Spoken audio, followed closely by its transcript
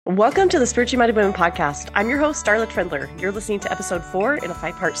Welcome to the Spiritually Minded Women podcast. I'm your host, Darla Trendler. You're listening to episode 4 in a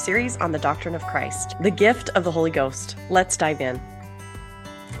 5-part series on the doctrine of Christ, the gift of the Holy Ghost. Let's dive in.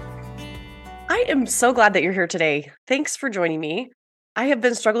 I am so glad that you're here today. Thanks for joining me. I have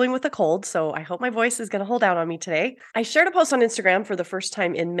been struggling with a cold, so I hope my voice is going to hold out on me today. I shared a post on Instagram for the first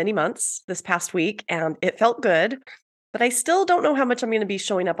time in many months this past week, and it felt good, but I still don't know how much I'm going to be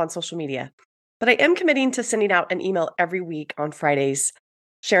showing up on social media. But I am committing to sending out an email every week on Fridays,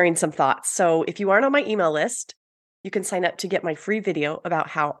 sharing some thoughts. So if you aren't on my email list, you can sign up to get my free video about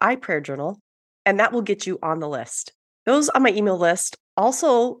how I prayer journal, and that will get you on the list. Those on my email list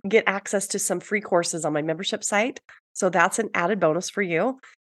also get access to some free courses on my membership site. So that's an added bonus for you.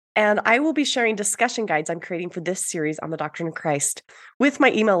 And I will be sharing discussion guides I'm creating for this series on the doctrine of Christ with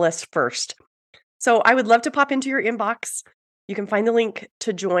my email list first. So I would love to pop into your inbox. You can find the link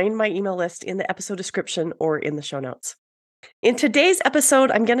to join my email list in the episode description or in the show notes. In today's episode,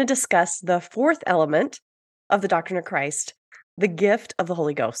 I'm going to discuss the fourth element of the doctrine of Christ, the gift of the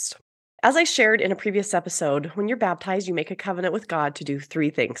Holy Ghost. As I shared in a previous episode, when you're baptized, you make a covenant with God to do 3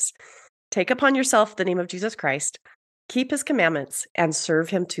 things. Take upon yourself the name of Jesus Christ, keep his commandments, and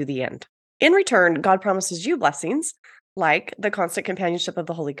serve him to the end. In return, God promises you blessings like the constant companionship of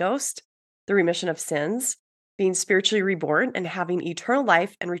the Holy Ghost, the remission of sins, being spiritually reborn, and having eternal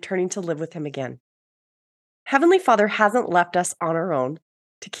life and returning to live with him again. Heavenly Father hasn't left us on our own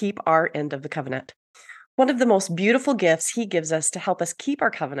to keep our end of the covenant. One of the most beautiful gifts he gives us to help us keep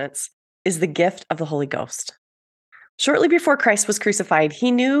our covenants is the gift of the Holy Ghost. Shortly before Christ was crucified,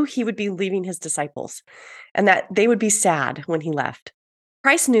 he knew he would be leaving his disciples and that they would be sad when he left.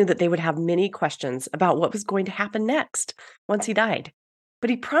 Christ knew that they would have many questions about what was going to happen next once he died, but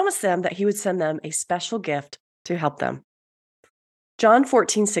he promised them that he would send them a special gift to help them. John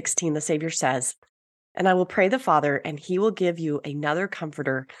 14:16, the Savior says, "And I will pray the Father, and he will give you another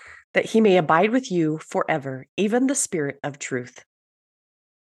comforter, that he may abide with you forever, even the Spirit of truth."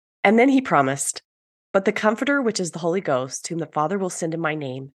 And then he promised, "But the Comforter, which is the Holy Ghost, whom the Father will send in my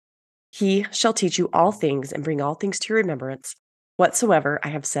name, he shall teach you all things and bring all things to your remembrance, whatsoever I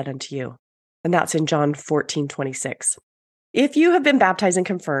have said unto you." And that's in John 14:26. If you have been baptized and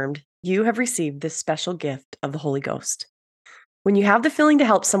confirmed, you have received this special gift of the Holy Ghost. When you have the feeling to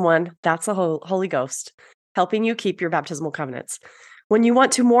help someone, that's the Holy Ghost, helping you keep your baptismal covenants. When you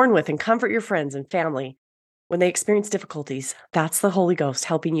want to mourn with and comfort your friends and family when they experience difficulties, that's the Holy Ghost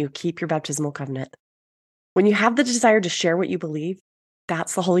helping you keep your baptismal covenant. When you have the desire to share what you believe,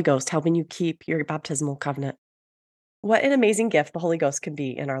 that's the Holy Ghost helping you keep your baptismal covenant. What an amazing gift the Holy Ghost can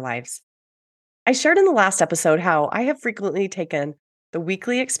be in our lives. I shared in the last episode how I have frequently taken the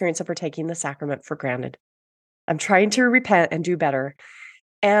weekly experience of partaking the sacrament for granted. I'm trying to repent and do better.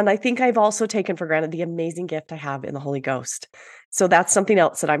 And I think I've also taken for granted the amazing gift I have in the Holy Ghost. So that's something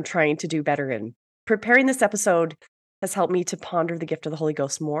else that I'm trying to do better in. Preparing this episode has helped me to ponder the gift of the Holy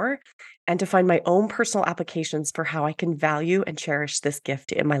Ghost more and to find my own personal applications for how I can value and cherish this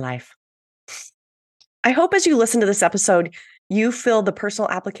gift in my life. I hope as you listen to this episode, you feel the personal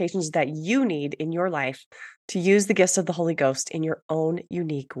applications that you need in your life to use the gifts of the Holy Ghost in your own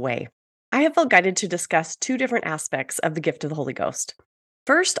unique way. I have felt guided to discuss 2 different aspects of the gift of the Holy Ghost.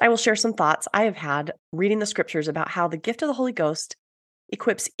 First, I will share some thoughts I have had reading the scriptures about how the gift of the Holy Ghost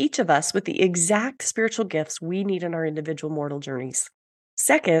equips each of us with the exact spiritual gifts we need in our individual mortal journeys.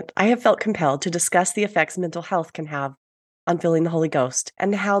 Second, I have felt compelled to discuss the effects mental health can have on feeling the Holy Ghost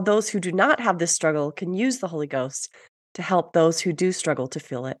and how those who do not have this struggle can use the Holy Ghost to help those who do struggle to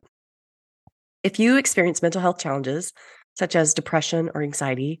feel it. If you experience mental health challenges, such as depression or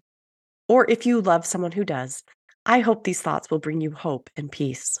anxiety, or if you love someone who does, I hope these thoughts will bring you hope and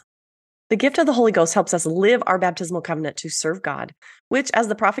peace. The gift of the Holy Ghost helps us live our baptismal covenant to serve God, which, as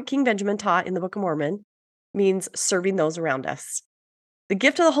the prophet King Benjamin taught in the Book of Mormon, means serving those around us. The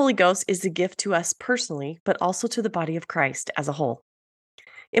gift of the Holy Ghost is a gift to us personally, but also to the body of Christ as a whole.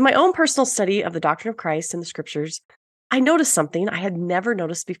 In my own personal study of the doctrine of Christ and the scriptures, I noticed something I had never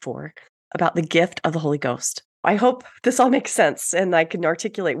noticed before about the gift of the Holy Ghost. I hope this all makes sense and I can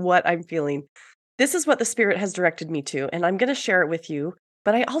articulate what I'm feeling. This is what the Spirit has directed me to, and I'm going to share it with you,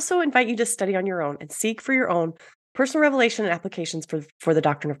 but I also invite you to study on your own and seek for your own personal revelation and applications for the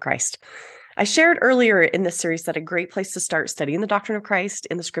doctrine of Christ. I shared earlier in this series that a great place to start studying the doctrine of Christ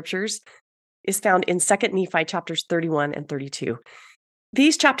in the scriptures is found in 2 Nephi chapters 31 and 32.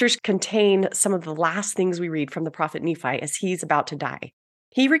 These chapters contain some of the last things we read from the prophet Nephi as he's about to die.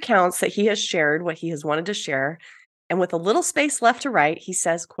 He recounts that he has shared what he has wanted to share, and with a little space left to write, he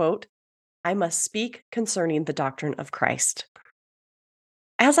says, quote, "I must speak concerning the doctrine of Christ."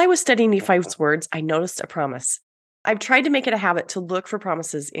 As I was studying Nephi's words, I noticed a promise. I've tried to make it a habit to look for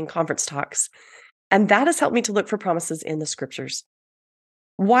promises in conference talks, and that has helped me to look for promises in the scriptures.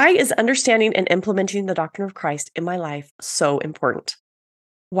 Why is understanding and implementing the doctrine of Christ in my life so important?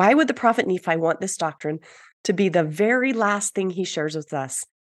 Why would the prophet Nephi want this doctrine to be the very last thing he shares with us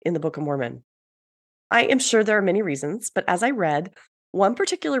in the Book of Mormon? I am sure there are many reasons, but as I read, one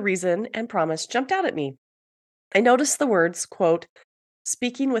particular reason and promise jumped out at me. I noticed the words, quote,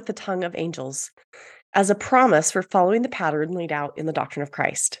 speaking with the tongue of angels, as a promise for following the pattern laid out in the doctrine of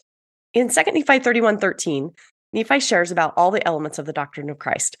Christ. In 2 Nephi 31:13, Nephi shares about all the elements of the doctrine of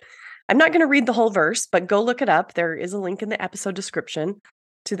Christ. I'm not going to read the whole verse, but go look it up. There is a link in the episode description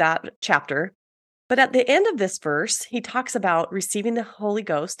to that chapter. But at the end of this verse, he talks about receiving the Holy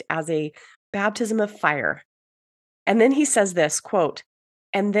Ghost as a baptism of fire. And then he says this, quote,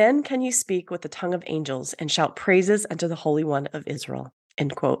 and then can you speak with the tongue of angels and shout praises unto the Holy One of Israel,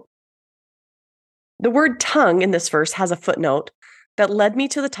 end quote. The word tongue in this verse has a footnote that led me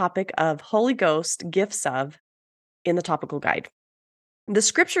to the topic of Holy Ghost gifts of in the topical guide. The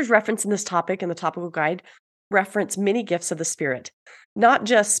scriptures referenced in this topic in the topical guide reference many gifts of the Spirit, not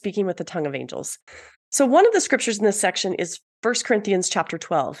just speaking with the tongue of angels. So one of the scriptures in this section is 1 Corinthians chapter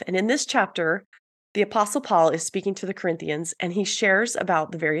 12. And in this chapter, the Apostle Paul is speaking to the Corinthians, and he shares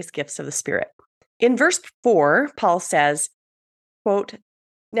about the various gifts of the Spirit. In verse 4, Paul says, quote,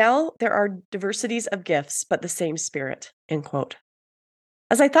 now there are diversities of gifts, but the same Spirit, end quote.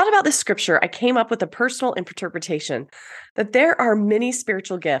 As I thought about this scripture, I came up with a personal interpretation that there are many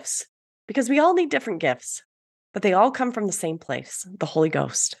spiritual gifts because we all need different gifts, but they all come from the same place, the Holy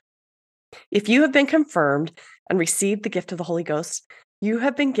Ghost. If you have been confirmed and received the gift of the Holy Ghost, you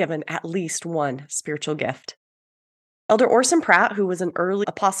have been given at least one spiritual gift. Elder Orson Pratt, who was an early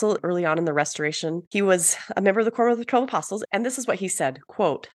apostle early on in the Restoration, he was a member of the Quorum of the 12 Apostles, and this is what he said,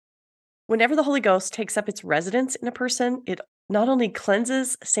 quote, whenever the Holy Ghost takes up its residence in a person, it not only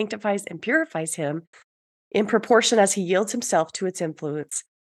cleanses, sanctifies, and purifies him in proportion as he yields himself to its influence,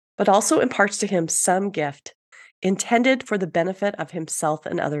 but also imparts to him some gift intended for the benefit of himself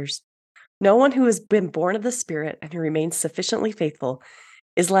and others. No one who has been born of the Spirit and who remains sufficiently faithful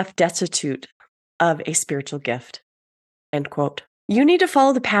is left destitute of a spiritual gift. End quote. You need to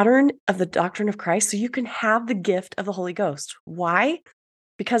follow the pattern of the doctrine of Christ so you can have the gift of the Holy Ghost. Why?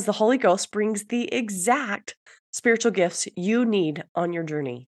 Because the Holy Ghost brings the exact spiritual gifts you need on your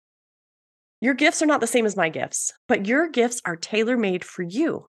journey. Your gifts are not the same as my gifts, but your gifts are tailor-made for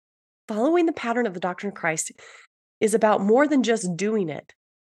you. Following the pattern of the doctrine of Christ is about more than just doing it.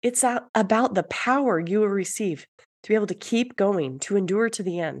 It's about the power you will receive to be able to keep going, to endure to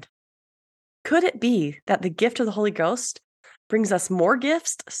the end. Could it be that the gift of the Holy Ghost brings us more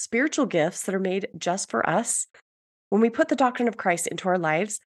gifts, spiritual gifts that are made just for us? When we put the doctrine of Christ into our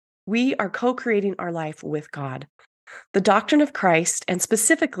lives, we are co-creating our life with God. The doctrine of Christ, and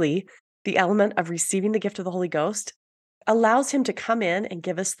specifically the element of receiving the gift of the Holy Ghost, allows him to come in and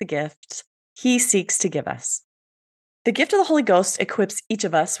give us the gifts he seeks to give us. The gift of the Holy Ghost equips each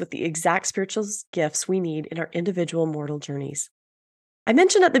of us with the exact spiritual gifts we need in our individual mortal journeys. I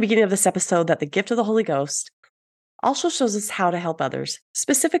mentioned at the beginning of this episode that the gift of the Holy Ghost also shows us how to help others,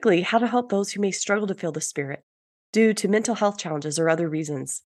 specifically how to help those who may struggle to feel the Spirit due to mental health challenges or other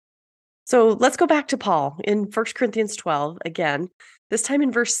reasons. So let's go back to Paul in 1 Corinthians 12 again. This time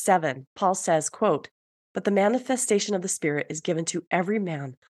in verse 7, Paul says, quote, but the manifestation of the Spirit is given to every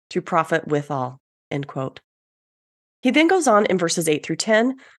man to profit withal, end quote. He then goes on in verses 8 through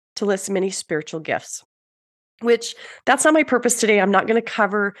 10 to list many spiritual gifts, which that's not my purpose today. I'm not going to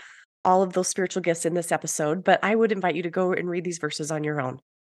cover all of those spiritual gifts in this episode, but I would invite you to go and read these verses on your own.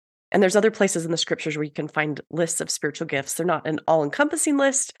 And there's other places in the scriptures where you can find lists of spiritual gifts. They're not an all-encompassing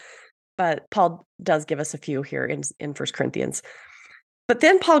list, but Paul does give us a few here in 1 Corinthians. But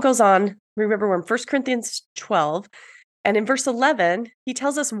then Paul goes on, remember we're in 1 Corinthians 12, and in verse 11, he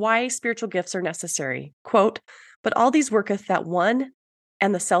tells us why spiritual gifts are necessary. Quote, but all these worketh that one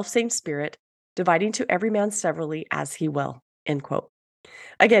and the selfsame Spirit, dividing to every man severally as he will, end quote.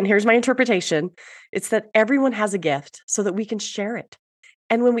 Again, here's my interpretation. It's that everyone has a gift so that we can share it.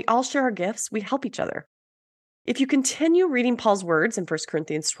 And when we all share our gifts, we help each other. If you continue reading Paul's words in 1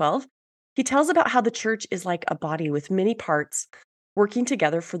 Corinthians 12, he tells about how the church is like a body with many parts working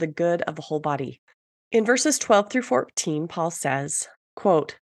together for the good of the whole body. In verses 12 through 14, Paul says,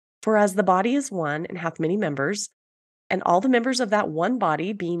 quote, for as the body is one and hath many members, and all the members of that one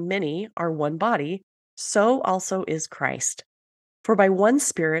body, being many, are one body, so also is Christ. For by one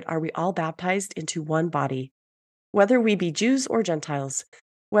Spirit are we all baptized into one body, whether we be Jews or Gentiles,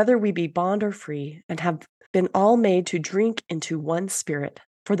 whether we be bond or free, and have been all made to drink into one Spirit,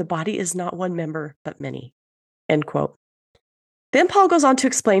 for the body is not one member, but many. End quote. Then Paul goes on to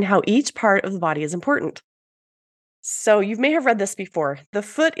explain how each part of the body is important. So you may have read this before. The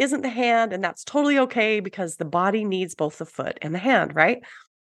foot isn't the hand, and that's totally okay because the body needs both the foot and the hand, right?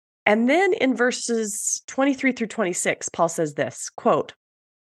 And then in verses 23 through 26, Paul says this, quote,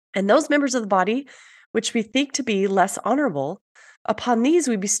 "And those members of the body which we think to be less honorable, upon these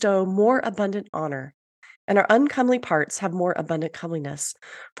we bestow more abundant honor, and our uncomely parts have more abundant comeliness.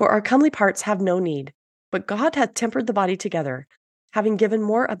 For our comely parts have no need, but God hath tempered the body together, having given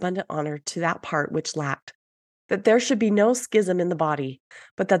more abundant honor to that part which lacked, that there should be no schism in the body,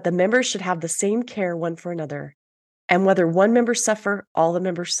 but that the members should have the same care one for another. And whether one member suffer, all the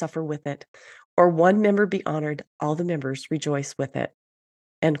members suffer with it, or one member be honored, all the members rejoice with it."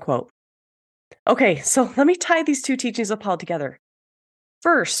 End quote. Okay, so let me tie these two teachings of Paul together.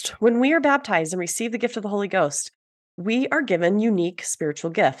 First, when we are baptized and receive the gift of the Holy Ghost, we are given unique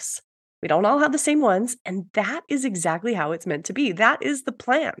spiritual gifts. We don't all have the same ones, and that is exactly how it's meant to be. That is the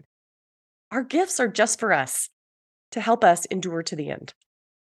plan. Our gifts are just for us, to help us endure to the end.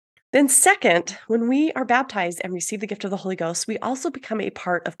 Then second, when we are baptized and receive the gift of the Holy Ghost, we also become a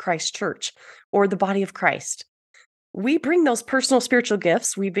part of Christ's church, or the body of Christ. We bring those personal spiritual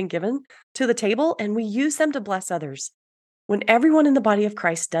gifts we've been given to the table, and we use them to bless others. When everyone in the body of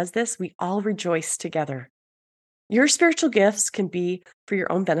Christ does this, we all rejoice together. Your spiritual gifts can be for your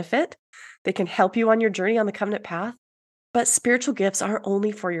own benefit. They can help you on your journey on the covenant path, but spiritual gifts are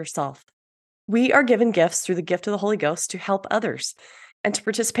only for yourself. We are given gifts through the gift of the Holy Ghost to help others and to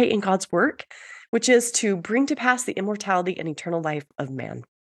participate in God's work, which is to bring to pass the immortality and eternal life of man.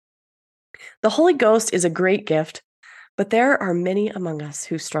 The Holy Ghost is a great gift, but there are many among us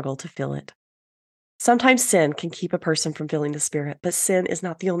who struggle to feel it. Sometimes sin can keep a person from feeling the Spirit, but sin is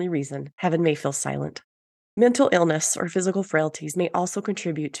not the only reason heaven may feel silent. Mental illness or physical frailties may also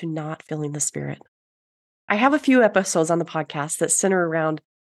contribute to not feeling the Spirit. I have a few episodes on the podcast that center around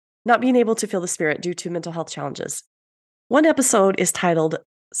not being able to feel the Spirit due to mental health challenges. One episode is titled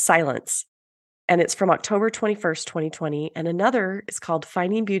Silence, and it's from October 21st, 2020, and another is called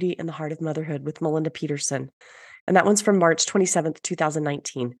Finding Beauty in the Heart of Motherhood with Melinda Peterson, and that one's from March 27th,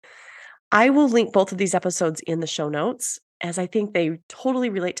 2019. I will link both of these episodes in the show notes, as I think they totally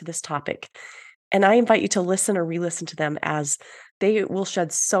relate to this topic, and I invite you to listen or re-listen to them, as they will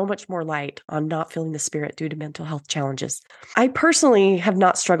shed so much more light on not feeling the Spirit due to mental health challenges. I personally have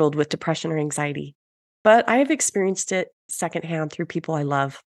not struggled with depression or anxiety, but I have experienced it secondhand through people I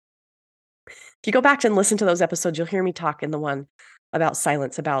love. If you go back and listen to those episodes, you'll hear me talk in the one about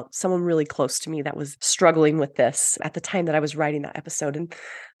silence, about someone really close to me that was struggling with this at the time that I was writing that episode. And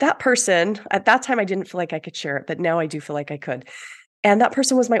that person, at that time, I didn't feel like I could share it, but now I do feel like I could. And that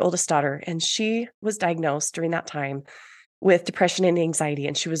person was my oldest daughter, and she was diagnosed during that time with depression and anxiety,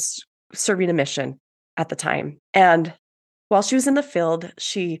 and she was serving a mission at the time. And while she was in the field,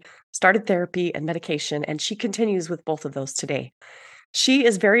 she started therapy and medication, and she continues with both of those today. She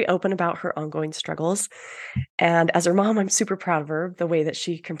is very open about her ongoing struggles. And as her mom, I'm super proud of her, the way that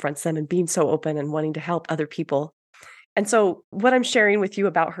she confronts them and being so open and wanting to help other people. And so what I'm sharing with you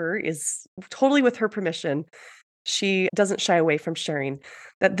about her is totally with her permission. She doesn't shy away from sharing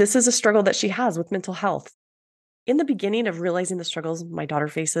that this is a struggle that she has with mental health. In the beginning of realizing the struggles my daughter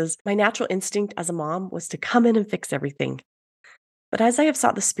faces, my natural instinct as a mom was to come in and fix everything. But as I have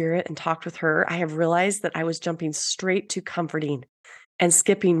sought the Spirit and talked with her, I have realized that I was jumping straight to comforting and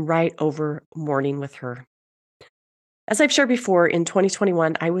skipping right over mourning with her. As I've shared before, in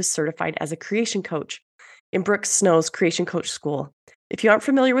 2021, I was certified as a creation coach in Brooke Snow's Creation Coach School. If you aren't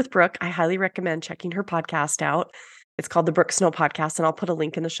familiar with Brooke, I highly recommend checking her podcast out. It's called the Brooke Snow Podcast, and I'll put a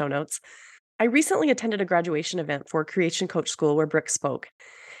link in the show notes. I recently attended a graduation event for Creation Coach School where Brooke spoke,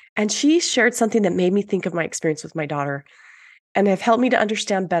 and she shared something that made me think of my experience with my daughter and have helped me to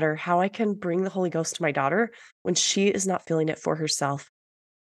understand better how I can bring the Holy Ghost to my daughter when she is not feeling it for herself.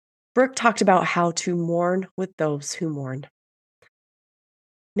 Brooke talked about how to mourn with those who mourn.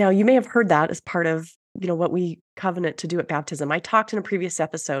 Now, you may have heard that as part of, what we covenant to do at baptism. I talked in a previous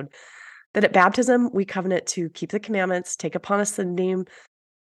episode that at baptism, we covenant to keep the commandments, take upon us the name,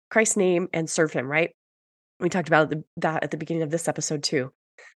 Christ's name, and serve him, right? We talked about that at the beginning of this episode too.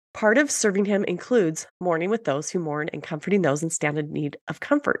 Part of serving him includes mourning with those who mourn and comforting those in stand in need of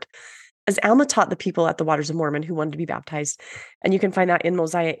comfort, as Alma taught the people at the Waters of Mormon who wanted to be baptized. And you can find that in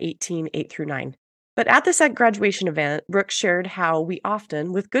Mosiah 18, 8-9. But at this graduation event, Brooke shared how we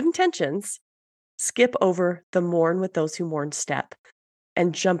often, with good intentions, skip over the mourn with those who mourn step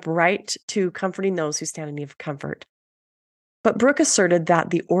and jump right to comforting those who stand in need of comfort. But Brooke asserted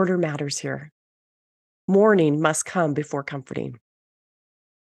that the order matters here. Mourning must come before comforting.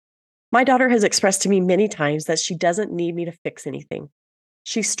 My daughter has expressed to me many times that she doesn't need me to fix anything.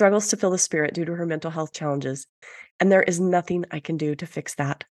 She struggles to feel the Spirit due to her mental health challenges, and there is nothing I can do to fix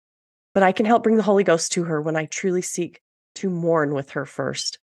that. But I can help bring the Holy Ghost to her when I truly seek to mourn with her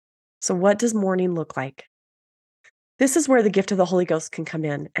first. So, what does mourning look like? This is where the gift of the Holy Ghost can come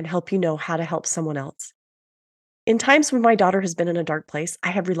in and help you know how to help someone else. In times when my daughter has been in a dark place, I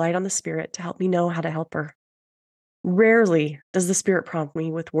have relied on the Spirit to help me know how to help her. Rarely does the Spirit prompt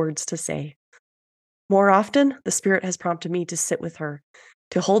me with words to say. More often, the Spirit has prompted me to sit with her,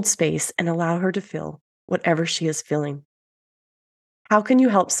 to hold space and allow her to feel whatever she is feeling. How can you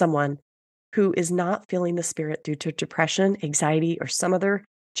help someone who is not feeling the Spirit due to depression, anxiety, or some other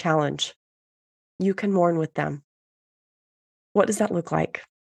challenge? You can mourn with them. What does that look like?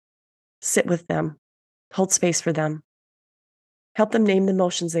 Sit with them, hold space for them, help them name the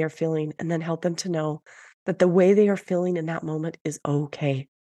emotions they are feeling, and then help them to know that the way they are feeling in that moment is okay.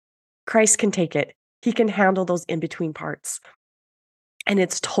 Christ can take it. He can handle those in-between parts. And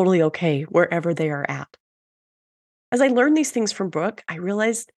it's totally okay wherever they are at. As I learned these things from Brooke, I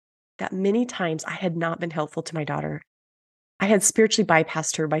realized that many times I had not been helpful to my daughter. I had spiritually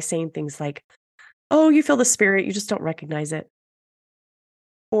bypassed her by saying things like, "Oh, you feel the Spirit, you just don't recognize it."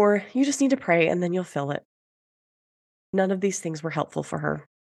 Or, "You just need to pray and then you'll feel it." None of these things were helpful for her.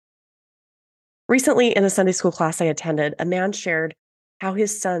 Recently, in a Sunday school class I attended, a man shared how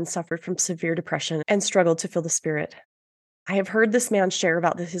his son suffered from severe depression and struggled to feel the Spirit. I have heard this man share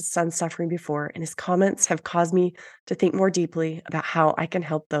about his son's suffering before, and his comments have caused me to think more deeply about how I can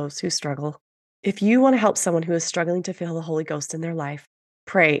help those who struggle. If you want to help someone who is struggling to feel the Holy Ghost in their life,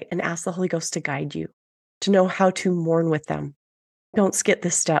 pray and ask the Holy Ghost to guide you, to know how to mourn with them. Don't skip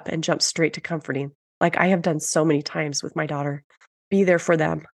this step and jump straight to comforting, like I have done so many times with my daughter. Be there for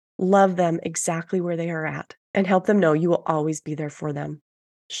them, love them exactly where they are at, and help them know you will always be there for them.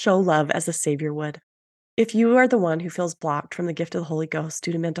 Show love as a Savior would. If you are the one who feels blocked from the gift of the Holy Ghost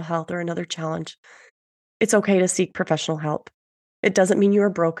due to mental health or another challenge, it's okay to seek professional help. It doesn't mean you are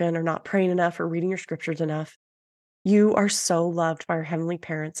broken or not praying enough or reading your scriptures enough. You are so loved by our heavenly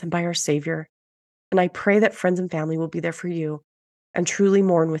parents and by our Savior. And I pray that friends and family will be there for you and truly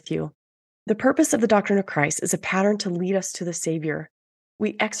mourn with you. The purpose of the doctrine of Christ is a pattern to lead us to the Savior.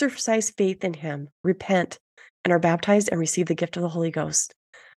 We exercise faith in Him, repent, and are baptized and receive the gift of the Holy Ghost,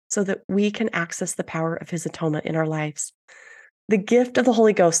 so that we can access the power of His atonement in our lives. The gift of the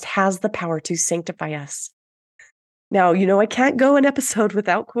Holy Ghost has the power to sanctify us. Now, I can't go an episode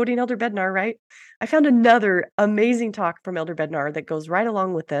without quoting Elder Bednar, right? I found another amazing talk from Elder Bednar that goes right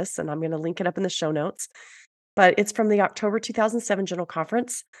along with this, and I'm going to link it up in the show notes. But it's from the October 2007 General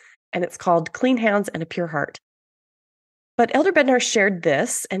Conference, and it's called Clean Hands and a Pure Heart. But Elder Bednar shared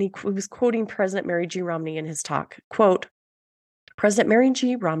this, and he was quoting President Mary G. Romney in his talk. Quote, President Mary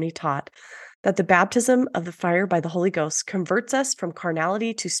G. Romney taught that the baptism of the fire by the Holy Ghost converts us from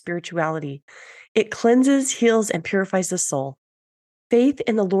carnality to spirituality. It cleanses, heals, and purifies the soul. Faith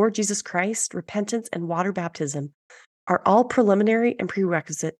in the Lord Jesus Christ, repentance, and water baptism are all preliminary and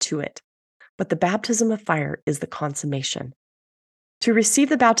prerequisite to it, but the baptism of fire is the consummation. To receive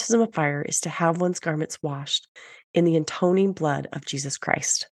the baptism of fire is to have one's garments washed in the atoning blood of Jesus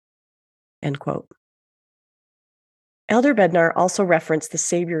Christ. End quote. Elder Bednar also referenced the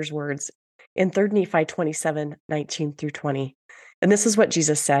Savior's words in 3 Nephi 27:19-20. And this is what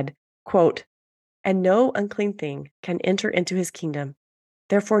Jesus said, quote, And no unclean thing can enter into his kingdom.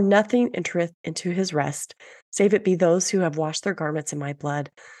 Therefore nothing entereth into his rest, save it be those who have washed their garments in my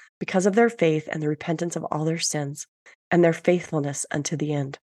blood, because of their faith and the repentance of all their sins, and their faithfulness unto the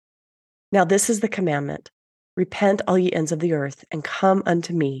end. Now this is the commandment. Repent all ye ends of the earth, and come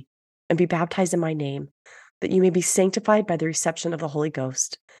unto me, and be baptized in my name, that you may be sanctified by the reception of the Holy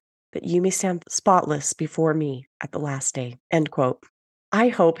Ghost, that you may stand spotless before me at the last day. End quote. I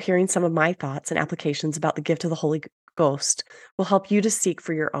hope hearing some of my thoughts and applications about the gift of the Holy Ghost will help you to seek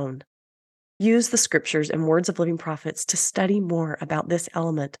for your own. Use the scriptures and words of living prophets to study more about this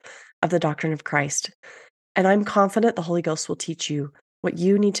element of the doctrine of Christ. And I'm confident the Holy Ghost will teach you what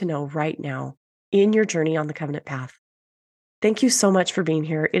you need to know right now in your journey on the covenant path. Thank you so much for being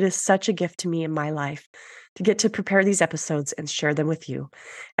here. It is such a gift to me in my life to get to prepare these episodes and share them with you.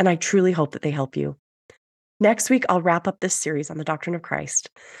 And I truly hope that they help you. Next week, I'll wrap up this series on the doctrine of Christ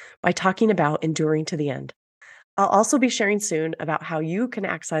by talking about enduring to the end. I'll also be sharing soon about how you can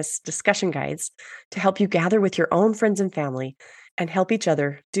access discussion guides to help you gather with your own friends and family and help each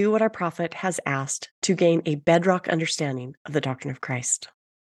other do what our prophet has asked to gain a bedrock understanding of the doctrine of Christ.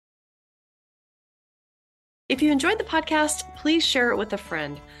 If you enjoyed the podcast, please share it with a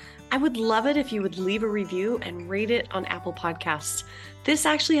friend. I would love it if you would leave a review and rate it on Apple Podcasts. This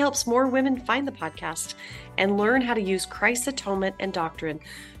actually helps more women find the podcast and learn how to use Christ's atonement and doctrine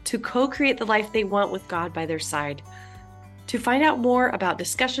to co-create the life they want with God by their side. To find out more about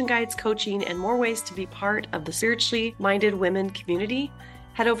discussion guides, coaching, and more ways to be part of the Spiritually Minded Women community,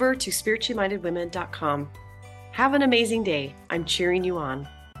 head over to spirituallymindedwomen.com. Have an amazing day. I'm cheering you on.